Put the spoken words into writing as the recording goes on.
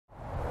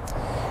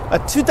A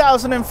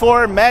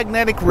 2004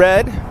 magnetic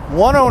red,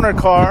 one owner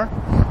car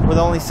with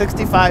only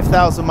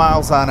 65,000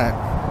 miles on it.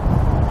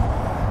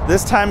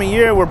 This time of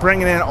year we're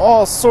bringing in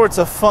all sorts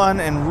of fun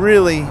and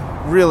really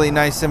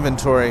nice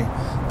inventory.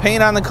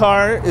 Paint on the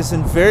car is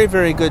in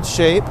very good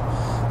shape.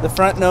 The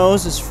front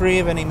nose is free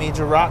of any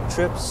major rock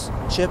chips,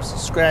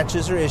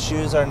 scratches, or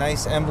issues. Our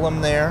nice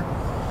emblem there.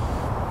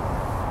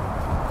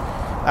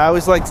 I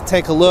always like to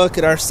take a look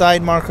at our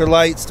side marker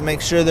lights to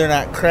make sure they're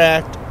not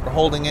cracked or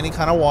holding any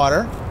kind of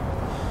water.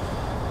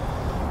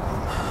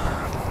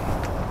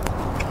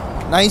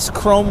 Nice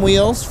chrome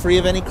wheels, free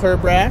of any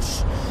curb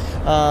rash.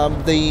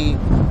 The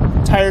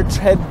tire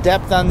tread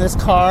depth on this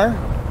car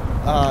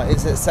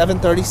is at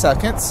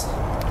 7/32.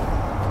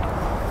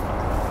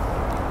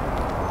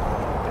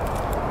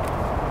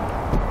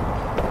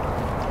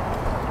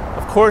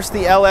 Of course,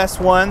 the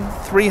LS1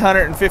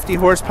 350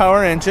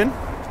 horsepower engine,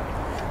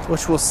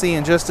 which we'll see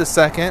in just a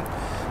second.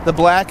 The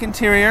black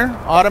interior,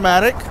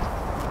 automatic.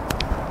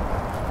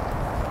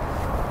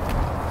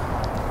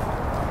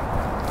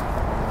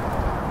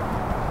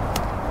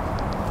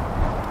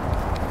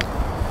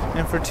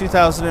 And for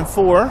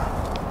 2004,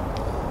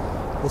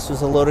 this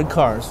was a loaded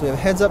car. So we have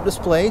a heads-up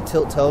display,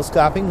 tilt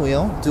telescoping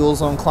wheel, dual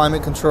zone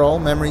climate control,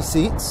 memory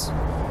seats.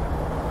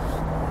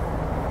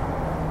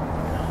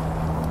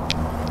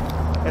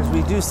 As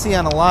we do see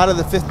on a lot of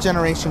the 5th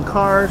generation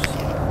cars,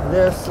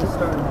 this is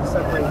starting to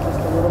separate just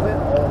a little bit.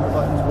 All of the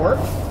buttons work.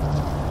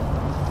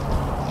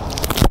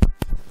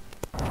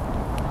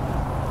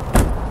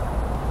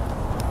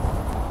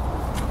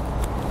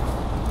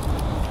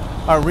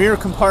 Our rear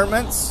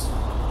compartments,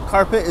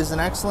 carpet is in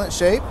excellent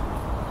shape.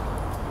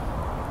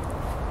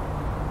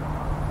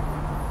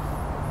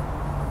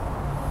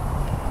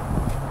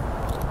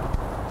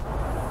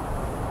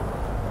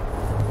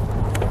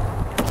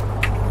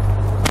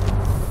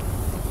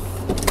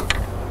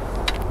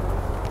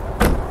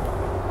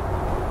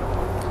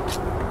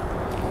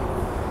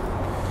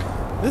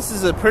 This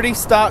is a pretty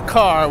stock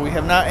car. We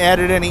have not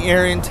added any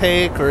air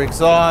intake or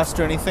exhaust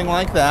or anything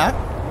like that.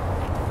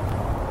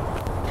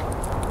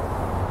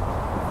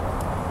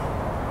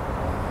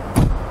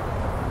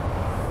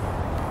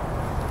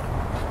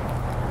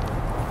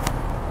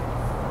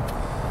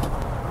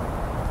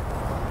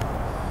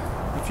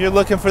 If you're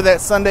looking for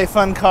that Sunday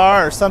fun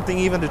car or something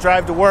even to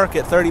drive to work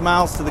at 30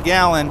 miles to the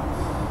gallon,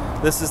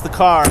 this is the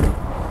car.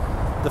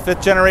 The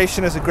 5th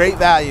generation is a great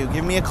value.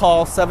 Give me a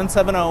call,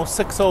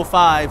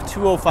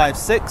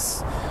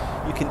 770-605-2056.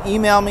 You can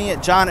email me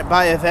at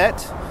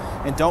john@buyavette.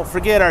 And don't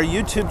forget our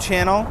YouTube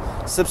channel.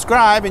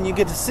 Subscribe and you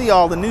get to see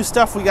all the new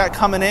stuff we got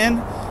coming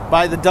in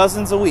by the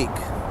dozens a week.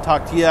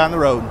 Talk to you on the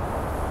road.